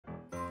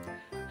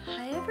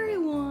Hi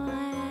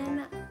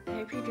everyone! I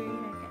hope you're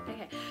doing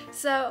okay.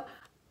 So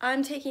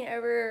I'm taking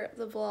over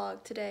the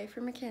vlog today for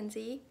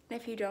Mckenzie.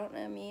 And if you don't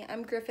know me,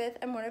 I'm Griffith.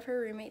 I'm one of her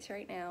roommates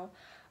right now.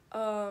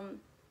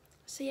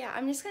 So yeah,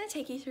 I'm just gonna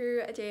take you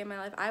through a day in my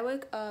life. I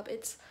woke up,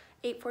 it's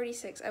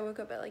 8:46. I woke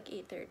up at like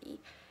 8:30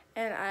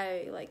 and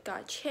I like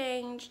got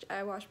changed.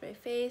 I washed my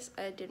face.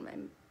 I did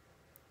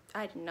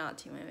not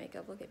do my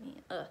makeup, look at me.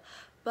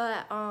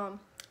 But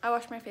I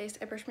washed my face,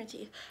 I brushed my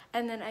teeth,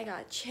 and then I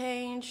got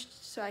changed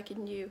so I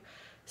can do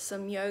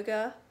some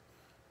yoga.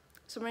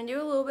 So I'm gonna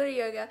do a little bit of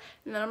yoga,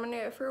 and then I'm gonna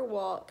go for a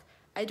walk.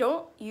 I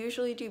don't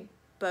usually do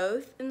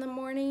both in the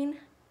morning,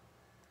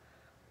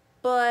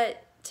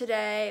 but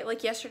today,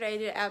 like yesterday, I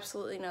did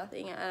absolutely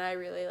nothing, and I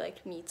really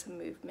like need some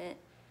movement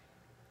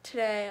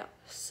today,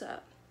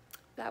 so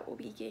that will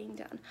be getting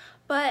done.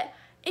 But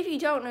if you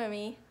don't know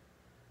me,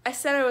 I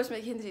said I was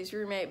Mckenzie's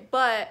roommate,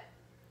 but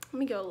let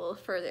me go a little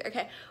further.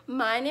 Okay,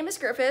 my name is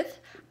Griffith.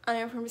 I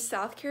am from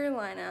South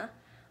Carolina.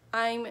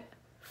 I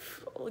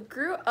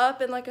grew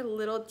up in like a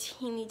little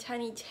teeny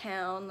tiny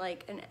town,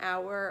 like an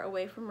hour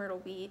away from Myrtle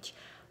Beach.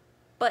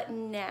 But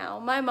now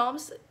my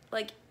mom's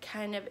like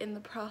kind of in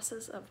the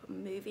process of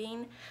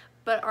moving,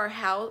 but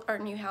our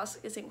new house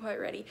isn't quite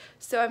ready.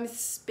 So I'm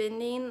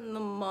spending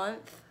the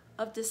month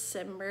of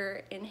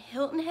December in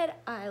Hilton Head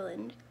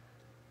Island,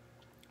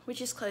 which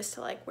is close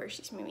to like where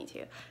she's moving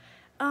to,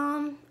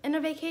 in a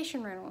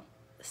vacation rental.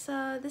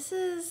 So this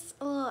is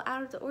a little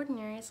out of the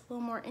ordinary. It's a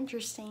little more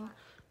interesting.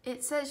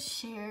 It says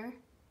share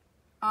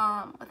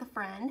with a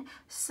friend,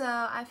 so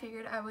I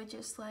figured I would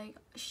just like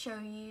show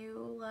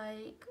you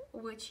like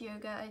which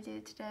yoga I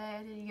did today.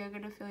 I did yoga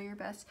to feel your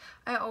best.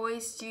 I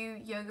always do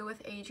yoga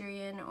with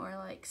Adrian or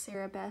like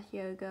Sarah Beth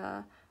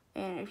yoga,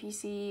 and if you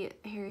see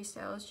Harry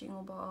Styles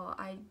Jingle Ball,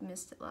 I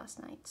missed it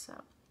last night,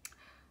 so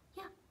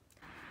yeah.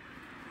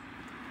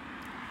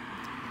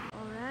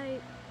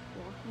 Alright,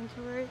 walking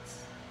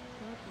towards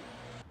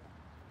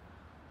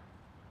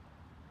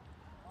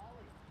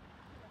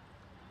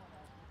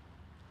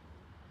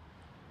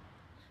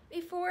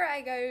Before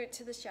I go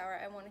to the shower,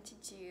 I wanted to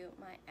do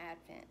my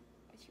Advent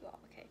with you all.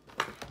 Okay,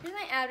 here's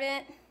my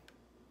Advent.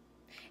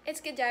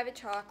 It's Godiva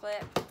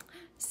chocolate.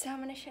 So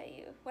I'm gonna show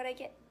you what I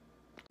get.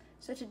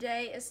 So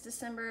today is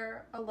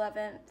December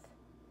 11th,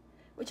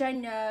 which I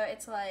know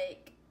it's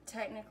like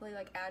technically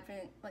like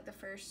Advent, like the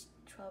first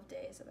 12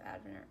 days of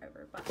Advent are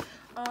over, but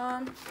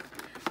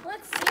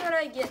let's see what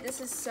I get. This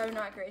is so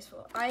not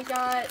graceful.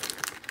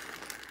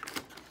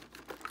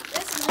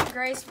 This isn't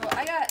graceful.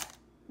 I got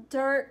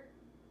dark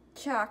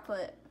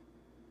chocolate,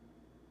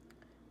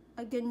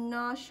 a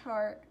ganache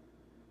heart.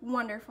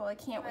 Wonderful. I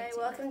can't wait.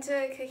 Welcome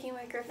to Cooking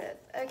with Griffith.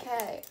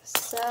 Okay,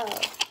 so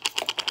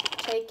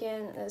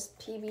taking this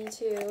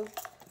PB2,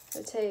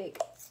 I take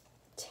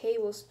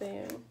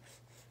tablespoon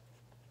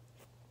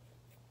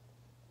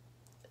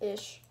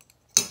ish,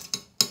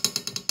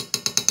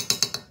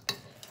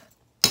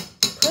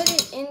 put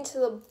it into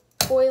the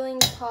boiling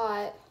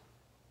pot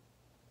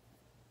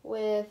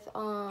with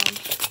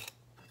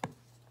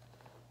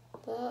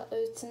the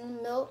oats and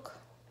the milk,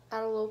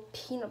 add a little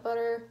peanut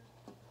butter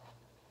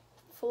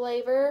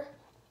flavor.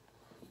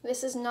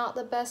 This is not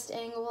the best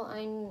angle,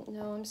 I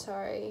know, I'm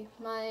sorry.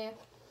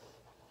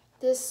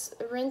 This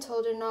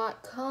rental did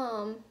not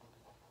come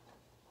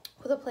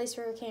with a place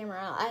for a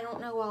camera. I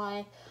don't know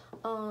why.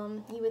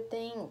 You would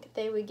think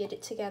they would get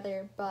it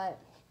together, but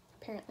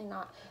apparently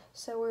not.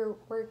 So we're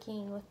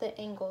working with the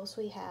angles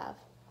we have.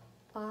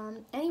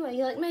 Anyway,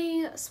 you like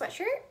my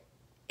sweatshirt?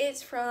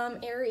 It's from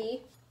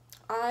Aerie.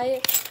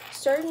 I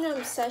started an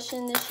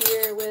obsession this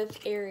year with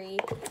Aerie.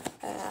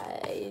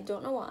 I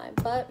don't know why,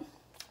 but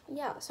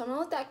yeah, so I'm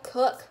gonna let that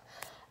cook.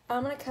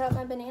 I'm gonna cut up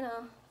my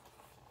banana,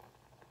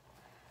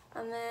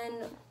 and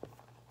then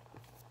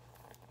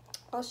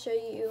I'll show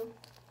you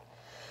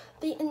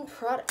the end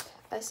product,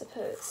 I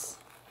suppose.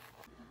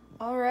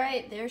 All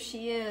right, there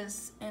she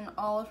is in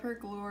all of her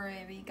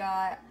glory. We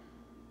got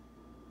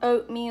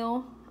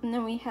oatmeal, and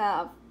then we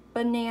have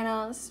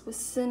bananas with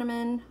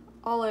cinnamon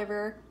all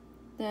over,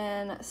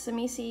 then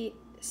semi-sweet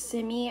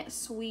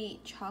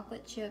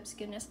chocolate chips,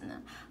 goodness, and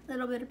then a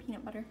little bit of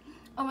peanut butter.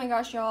 Oh my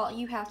gosh, y'all,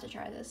 you have to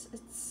try this.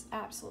 It's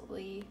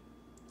absolutely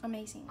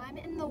amazing. I'm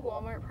in the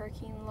Walmart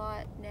parking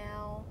lot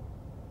now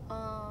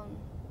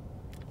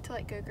to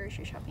like go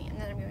grocery shopping, and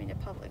then I'm going to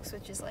Publix,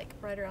 which is like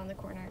right around the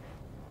corner.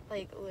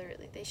 Like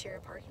literally they share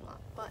a parking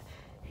lot, but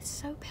it's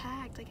so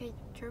packed. Like I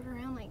drove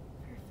around like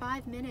for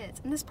 5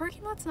 minutes, and this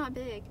parking lot's not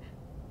big.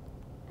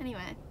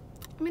 Anyway,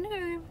 I'm gonna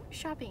go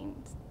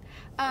shopping.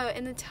 Oh,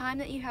 and the time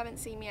that you haven't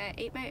seen me, I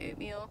ate my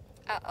oatmeal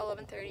at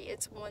 11:30.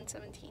 It's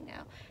 1:17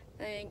 now.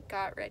 And I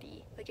got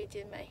ready. Like I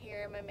did my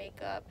hair, my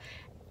makeup,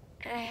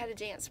 and I had a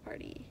dance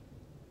party.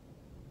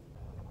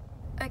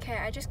 Okay,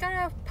 I just got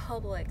out of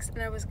Publix,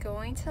 and I was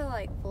going to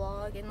like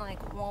vlog in like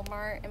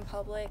Walmart and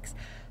Publix,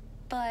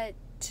 but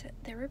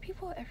there were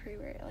people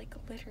everywhere, like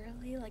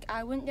literally. Like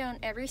I went down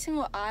every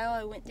single aisle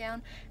I went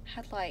down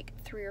had like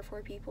 3 or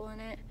 4 people in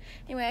it.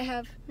 Anyway, I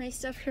have my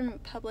stuff from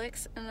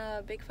Publix and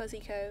a big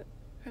fuzzy coat.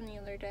 from the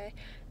other day.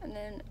 And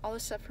then all the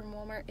stuff from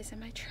Walmart is in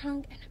my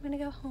trunk, and I'm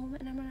gonna go home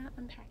and I'm gonna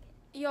unpack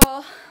it.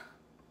 Y'all,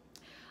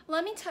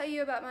 let me tell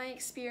you about my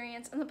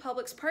experience in the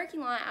Publix parking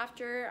lot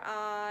after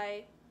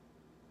I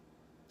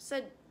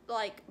said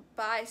like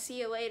bye, see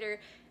you later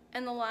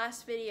in the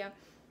last video.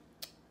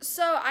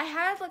 So I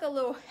had like a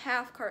little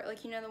half cart,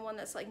 like, you know, the one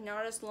that's like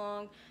not as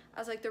long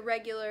as like the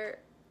regular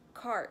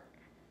cart.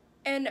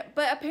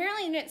 But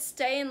apparently it didn't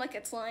stay in like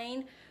its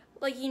lane,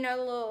 like, you know,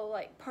 the little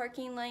like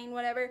parking lane,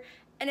 whatever.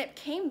 And it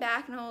came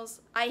back and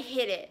I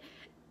hit it.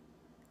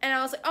 And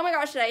I was like, oh my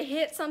gosh, did I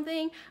hit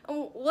something?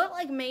 And what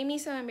like made me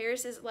so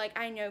embarrassed is like,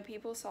 I know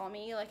people saw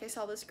me, like I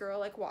saw this girl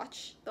like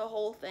watch the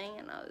whole thing,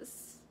 and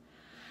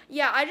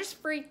I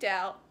just freaked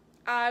out.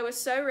 I was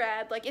so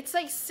red. Like, it's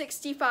like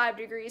 65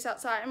 degrees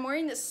outside. I'm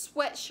wearing this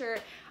sweatshirt.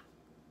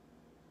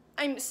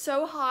 I'm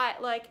so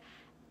hot, like,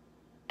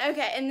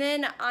 okay, and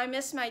then I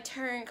missed my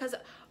turn because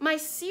my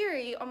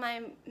Siri on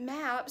my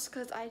maps,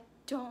 because I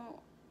don't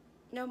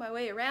know my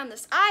way around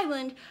this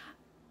island,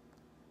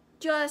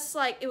 just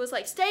like, it was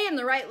like, stay in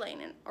the right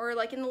lane, or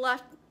like in the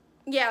left,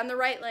 yeah, in the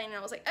right lane, and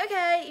I was like,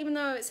 okay, even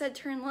though it said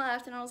turn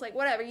left, and I was like,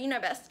 whatever, you know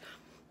best.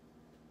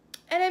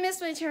 And I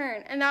missed my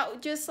turn, and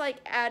that just like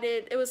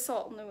added, it was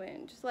salt in the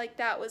wound. Just like,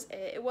 that was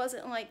it. It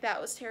wasn't like that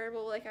was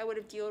terrible, like I would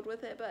have dealt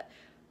with it, but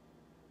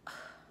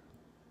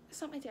it's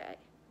not my day.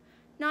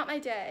 Not my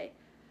day.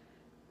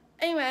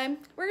 Anyway,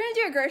 we're gonna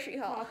do a grocery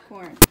haul.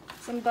 Popcorn.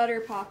 Some butter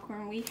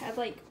popcorn. We had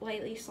like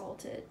lightly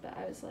salted, but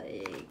I was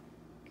like,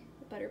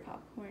 butter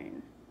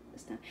popcorn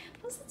this time.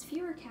 Plus it's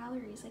fewer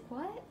calories. Like,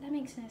 what? That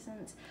makes no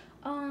sense.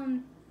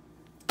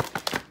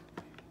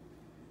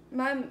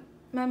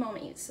 My mom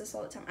eats this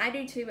all the time. I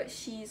do too, but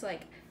she's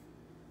like,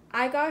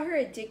 I got her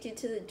addicted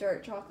to the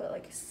dark chocolate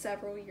like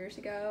several years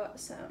ago,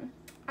 so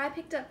I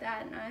picked up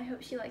that, and I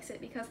hope she likes it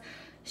because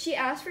she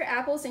asked for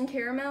apples and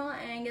caramel,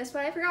 and guess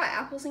what? I forgot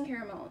apples and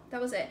caramel.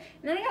 That was it.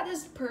 And then I got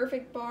this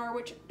perfect bar,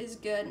 which is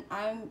good.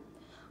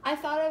 I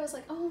thought I was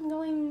like, oh, I'm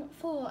going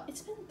full.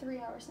 It's been 3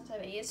 hours since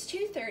I've ate. It's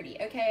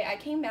 2:30, okay? I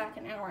came back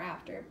an hour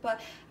after,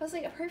 but I was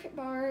like, a perfect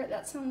bar,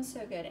 that sounds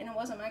so good, and it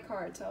wasn't my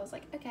card, so I was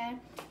like, okay.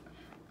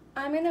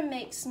 I'm gonna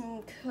make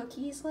some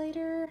cookies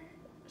later,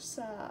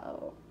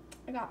 so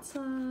I got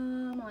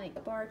some, like, a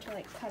bar to,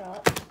 like, cut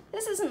up.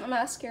 This isn't the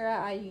mascara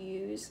I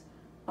use,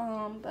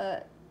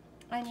 but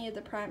I needed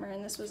the primer,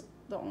 and this was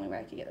the only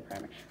way I could get the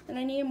primer. And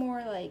I needed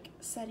more, like,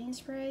 setting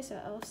spray, so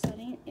e.l.f.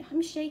 setting.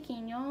 I'm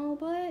shaking, y'all,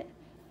 but,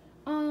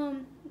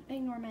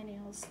 ignore my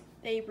nails.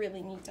 They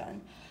really need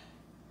done.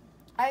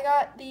 I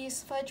got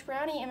these fudge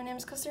brownie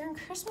M&Ms because they're in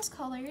Christmas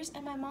colors,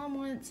 and my mom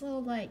wants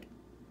little, like,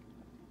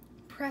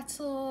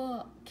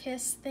 pretzel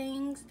kiss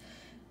things.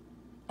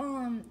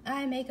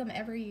 I make them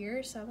every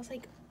year, so I was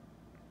like,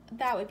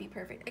 that would be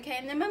perfect. Okay,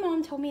 and then my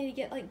mom told me to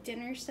get like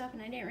dinner stuff,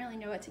 and I didn't really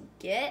know what to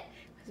get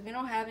because we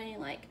don't have any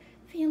like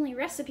family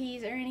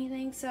recipes or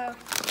anything, so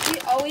we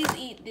always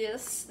eat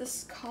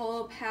this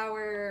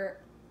cauliflower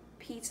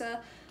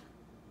pizza.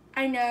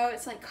 I know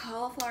it's like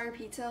cauliflower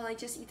pizza, like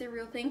just eat the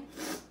real thing.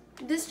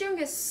 This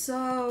junk is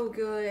so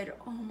good.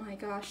 Oh my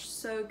gosh,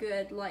 so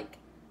good. Like,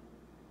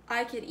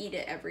 I could eat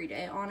it every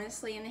day,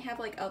 honestly, and they have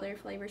like other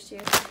flavors too.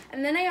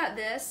 And then I got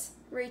this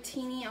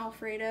rotini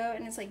alfredo,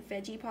 and it's like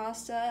veggie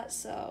pasta,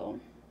 so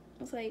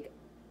it's like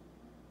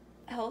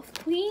health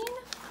queen.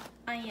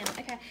 I am.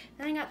 Okay,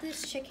 then I got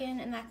this chicken,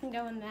 and that can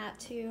go in that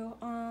too.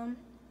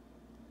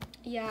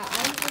 Yeah,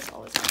 I eat this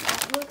all the time.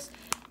 That looks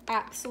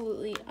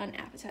absolutely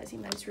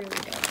unappetizing, but it's really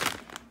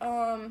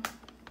good.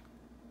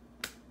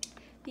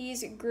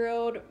 These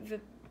grilled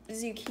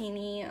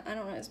zucchini, I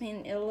don't know, it's made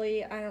in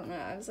Italy, I don't know.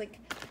 I was like,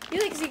 you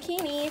like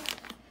zucchini?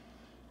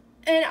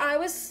 And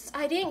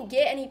I didn't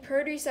get any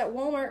produce at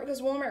Walmart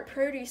because Walmart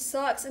produce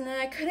sucks, and then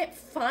I couldn't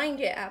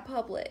find it at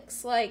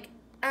Publix, like,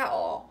 at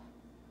all.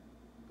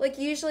 Like,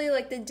 usually,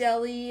 like, the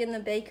deli and the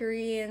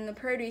bakery and the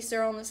produce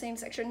are all in the same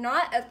section.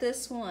 Not at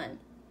this one.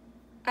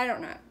 I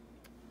don't know.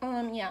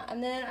 Yeah,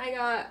 and then I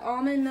got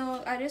almond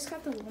milk. I just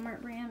got the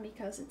Walmart brand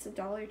because it's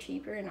 $1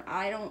 cheaper, and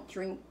I don't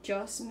drink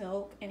just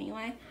milk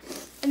anyway.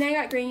 And then I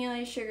got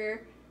granulated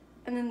sugar,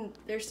 and then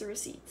there's the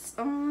receipts.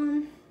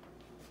 And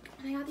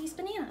I got these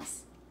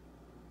bananas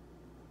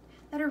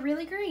that are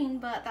really green,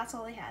 but that's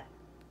all they had.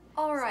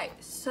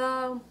 Alright,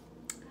 so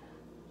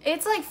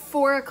it's like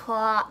 4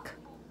 o'clock.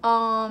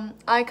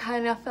 I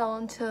kind of fell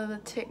into the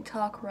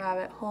TikTok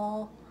rabbit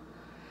hole.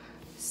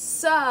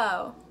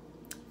 So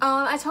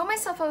I told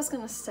myself I was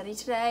going to study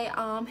today.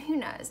 Who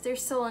knows?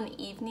 There's still an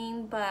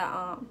evening,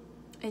 but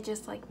it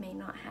just like may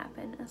not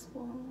happen as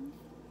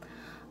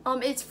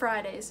well. It's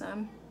Friday, so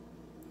I'm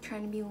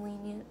trying to be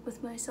lenient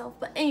with myself.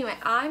 But anyway,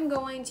 I'm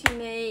going to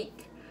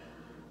make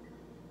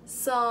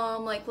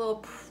some like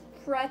little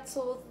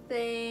pretzel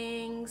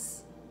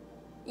things.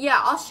 Yeah,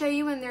 I'll show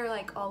you when they're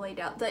like all laid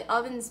out. The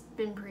oven's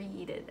been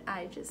preheated.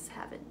 I just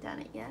haven't done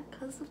it yet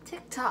because of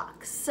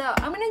TikTok. So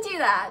I'm going to do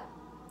that,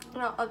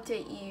 and I'll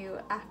update you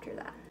after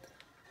that.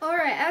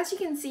 Alright, as you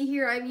can see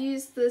here, I've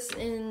used this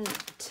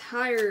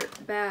entire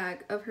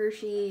bag of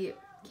Hershey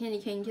Candy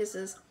Cane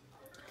Kisses.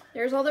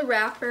 There's all the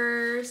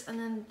wrappers, and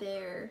then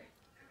there.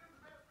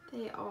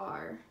 they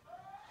are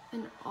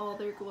in all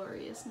their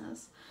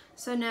gloriousness.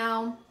 So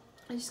now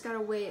I just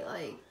gotta wait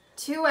like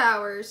 2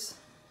 hours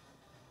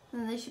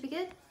and then they should be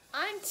good.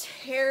 I'm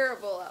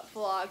terrible at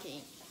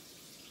vlogging.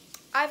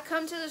 I've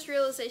come to this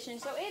realization.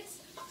 So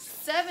it's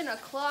 7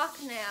 o'clock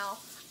now.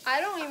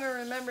 I don't even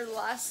remember the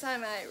last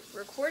time I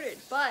recorded,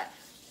 but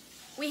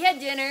we had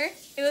dinner.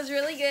 It was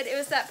really good. It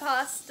was that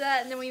pasta,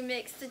 and then we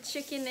mixed the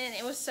chicken in.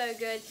 It was so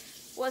good.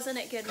 Wasn't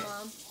it good,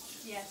 Mom?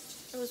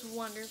 Yes. It was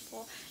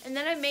wonderful. And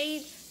then I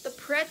made the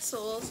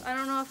pretzels. I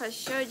don't know if I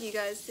showed you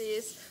guys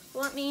these.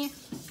 Let me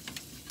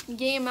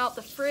get them out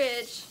the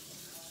fridge.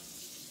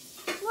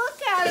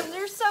 Look at them.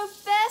 They're so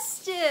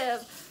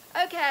festive.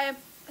 Okay,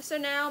 so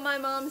now my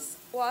mom's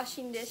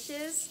washing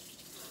dishes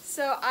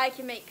so I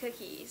can make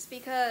cookies,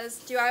 because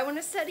do I want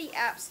to study?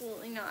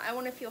 Absolutely not. I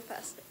want to feel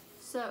festive.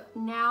 So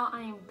now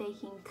I am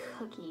baking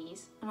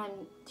cookies, and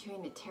I'm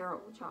doing a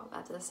terrible job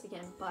at this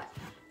again, but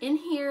in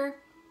here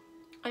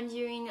I'm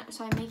making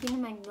a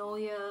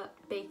Magnolia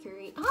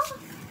Bakery.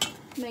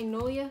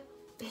 Magnolia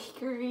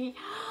Bakery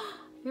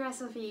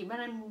recipe, but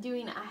I'm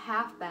doing a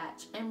half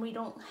batch, and we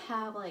don't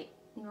have like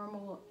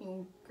normal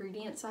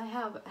ingredients. I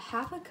have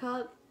half a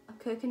cup of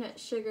coconut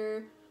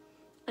sugar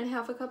and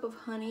half a cup of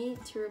honey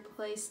to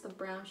replace the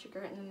brown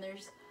sugar, and then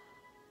there's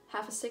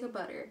half a stick of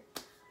butter,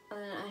 and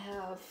then I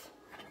have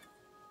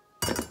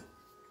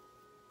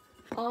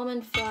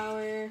almond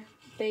flour,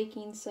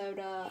 baking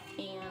soda,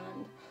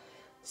 and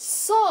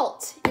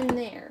salt in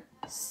there.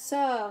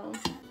 So,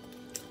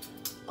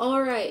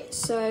 alright,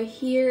 so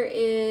here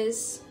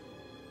is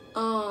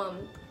the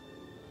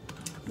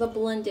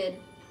blended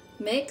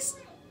mix,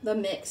 the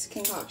mix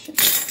concoction.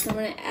 So I'm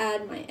going to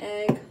add my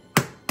egg.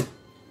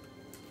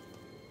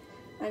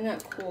 I'm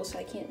not cool, so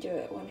I can't do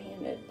it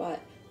one-handed,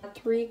 but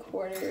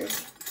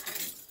 3/4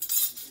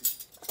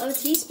 of a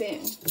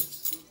teaspoon.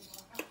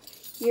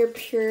 Your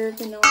pure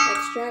vanilla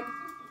extract.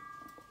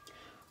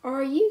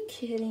 Are you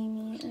kidding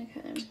me?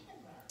 Okay,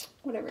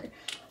 whatever.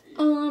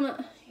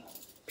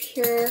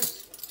 Pure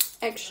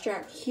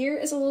extract. Here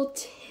is a little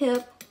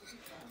tip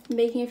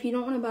making if you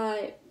don't want to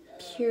buy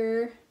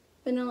pure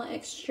vanilla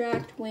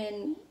extract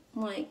when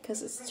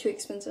because it's too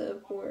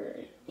expensive or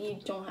you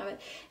don't have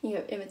it. You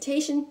have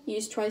imitation,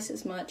 use twice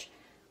as much.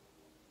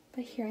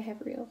 But here I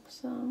have real,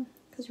 so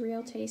because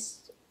real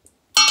tastes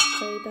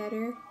way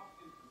better.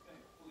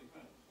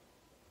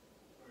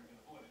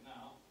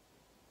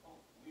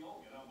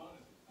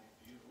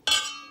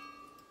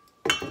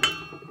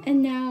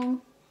 And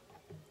now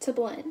to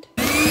blend.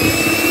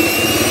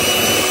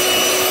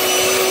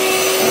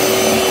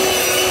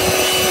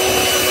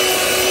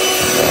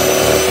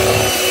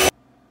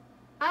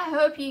 I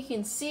hope you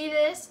can see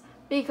this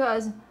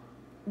because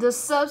the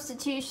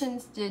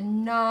substitutions did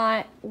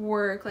not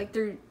work. Like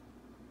they're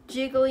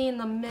jiggly in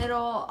the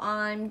middle.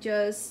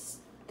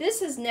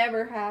 This has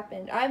never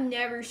happened. I've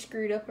never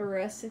screwed up a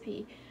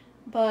recipe,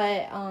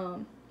 but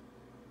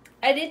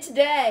I did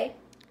today.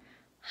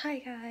 Hi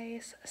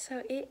guys,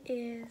 so it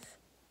is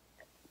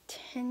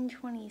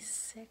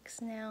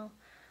 10:26 now.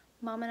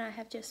 Mom and I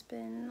have just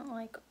been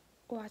like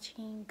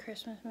watching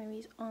Christmas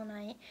movies all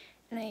night,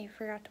 and I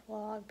forgot to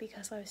vlog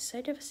because I was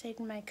so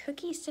devastated. My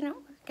cookies didn't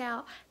work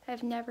out.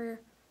 I've never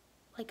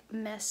like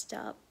messed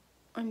up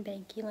on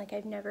baking. Like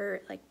I've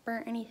never like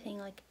burnt anything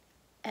like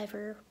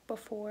ever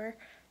before,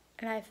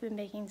 and I've been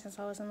baking since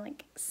I was in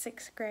like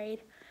 6th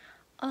grade.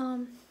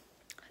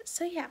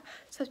 So yeah,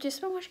 so I've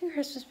just been watching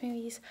Christmas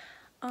movies.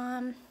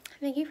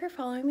 Thank you for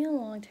following me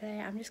along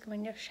today. I'm just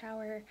going to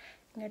shower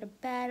and go to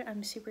bed.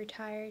 I'm super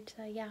tired,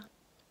 so yeah.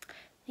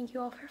 Thank you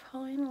all for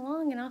following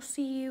along, and I'll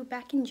see you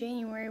back in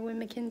January when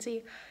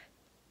Mckenzie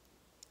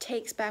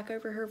takes back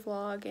over her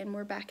vlog and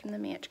we're back in the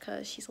manch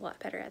because she's a lot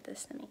better at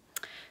this than me.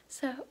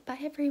 So, bye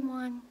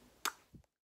everyone.